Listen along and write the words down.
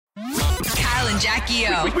Kyle and Jackie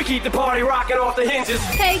O. We keep the party rocking off the hinges.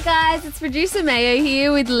 Hey guys, it's producer Mayo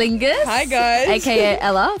here with Lingus. Hi guys. AKA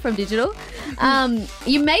Ella from Digital.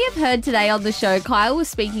 You may have heard today on the show, Kyle was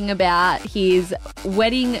speaking about his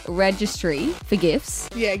wedding registry for gifts.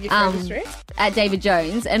 Yeah, gift registry. At David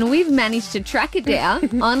Jones, and we've managed to track it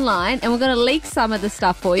down online, and we're going to leak some of the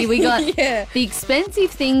stuff for you. We got the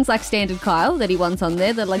expensive things like Standard Kyle that he wants on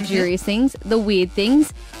there, the luxurious things, the weird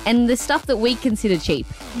things, and the stuff that we consider cheap.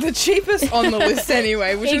 The cheapest on the list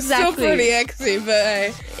anyway, which is still pretty exy, but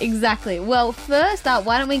hey. Exactly. Well, first up,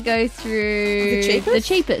 why don't we go through the cheapest? The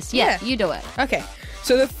cheapest. Yeah, you do it. Okay,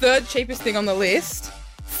 so the third cheapest thing on the list,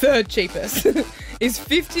 is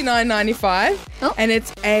 $59.95, and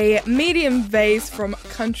it's a medium vase from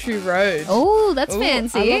Country Road. Oh, that's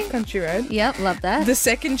fancy. I love Country Road. Yep, love that. The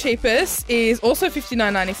second cheapest is also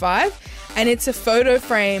 $59.95, and it's a photo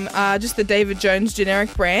frame, just the David Jones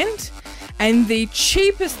generic brand. And the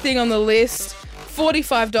cheapest thing on the list,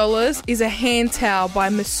 $45, is a hand towel by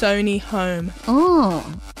Missoni Home.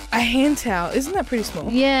 Oh. A hand towel. Isn't that pretty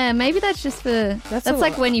small? Yeah, maybe that's just for... That's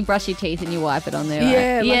like when you brush your teeth and you wipe it on there,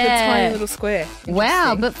 right? Yeah, like a tiny little square.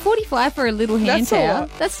 Wow, but $45 for a little hand towel.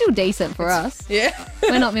 That's still decent for us. Yeah.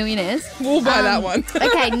 We're not millionaires. We'll buy that one.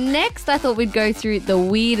 Okay, next I thought we'd go through the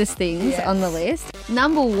weirdest things on the list.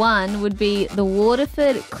 Number one would be the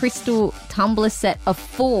Waterford Crystal Tumbler set of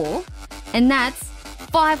 4, and that's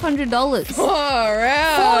 $500. Far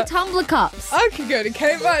out. 4 tumbler cups. I could go to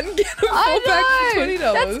Kmart and get them 4 packs for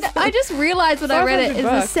 $20. I just realised when I read it,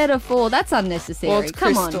 it's a set of 4. That's unnecessary. Well, it's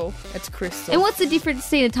Come crystal. on. It's crystal. And what's the difference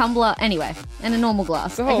between a tumbler, anyway, and a normal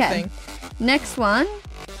glass? The whole thing. Next one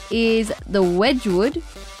is the Wedgwood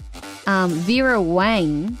Vera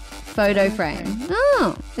Wang photo frame.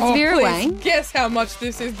 Oh, it's Vera please Wang. Guess how much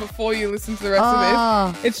this is before you listen to the rest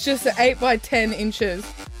of this. It's just 8 by 10 inches.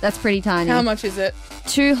 That's pretty tiny. How much is it?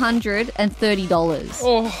 $230.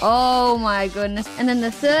 Oh my goodness. And then the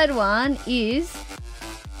third one is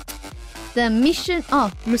the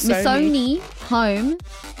Missoni Home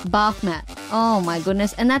bath mat. Oh my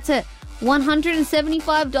goodness. And that's at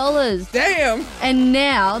 $175. Damn. And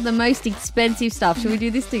now the most expensive stuff. Should we do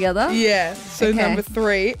this together? Yeah. So number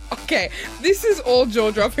 3. Okay. This is all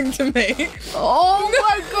jaw-dropping to me. Oh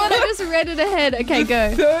my God. I just read it ahead. Okay, go.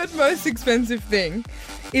 The third most expensive thing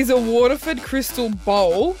is a Waterford crystal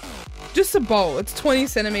bowl. Just a bowl. It's 20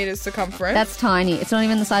 centimetres circumference. That's tiny. It's not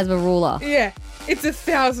even the size of a ruler. Yeah. It's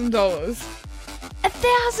 $1,000.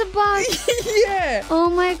 $1,000? Yeah. Oh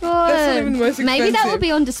my God. That's not even the most expensive. Maybe that will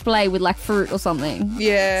be on display with like fruit or something.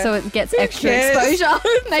 Yeah. So it gets extra exposure.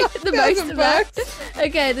 Make it the most of that.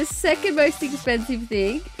 Okay, the second most expensive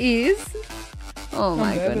thing is... Oh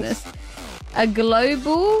my goodness. A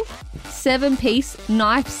global 7-piece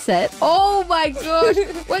knife set. Oh my gosh.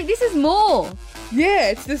 Wait, this is more. Yeah,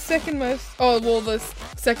 it's the second most... Oh, well, the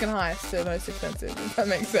second highest, so most expensive, if that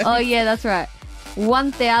makes sense. Oh, yeah, that's right.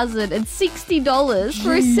 $1,060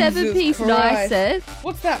 for a 7-piece knife set.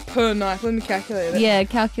 What's that per knife? Let me calculate it. Yeah,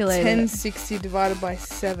 calculate it. $10.60 divided by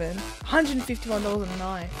 7. $151 a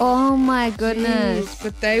knife. Oh my goodness. Jeez,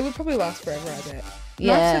 but they would probably last forever, I bet.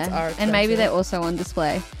 Yeah, knife sets are expensive. And maybe they're also on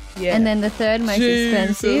display. Yeah. And then the third most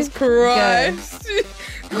expensive. Jesus Christ.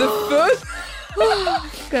 The first...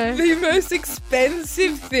 The most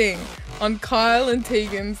expensive thing on Kyle and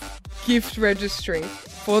Tegan's gift registry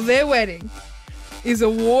for their wedding is a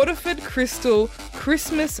Waterford Crystal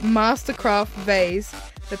Christmas Mastercraft vase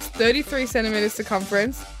that's 33 centimetres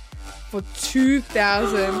circumference for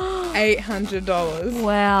 $2,800.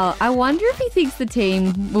 Wow. I wonder if he thinks the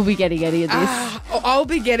team will be getting any of this. I'll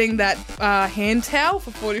be getting that hand towel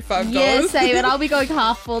for $45. Yeah, same. And I'll be going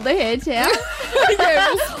half full the hair towel. Yeah,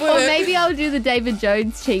 we'll split or it. maybe I'll do the David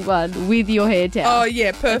Jones cheap one with your hair towel. Oh,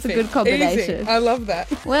 yeah, perfect. That's a good combination. Easy. I love that.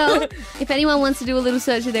 Well, if anyone wants to do a little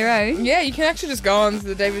search of their own. Yeah, you can actually just go on to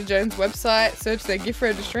the David Jones website, search their gift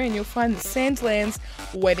registry, and you'll find the Sandlands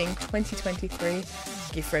Wedding 2023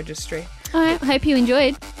 gift registry. All right. Hope you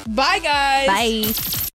enjoyed. Bye, guys. Bye.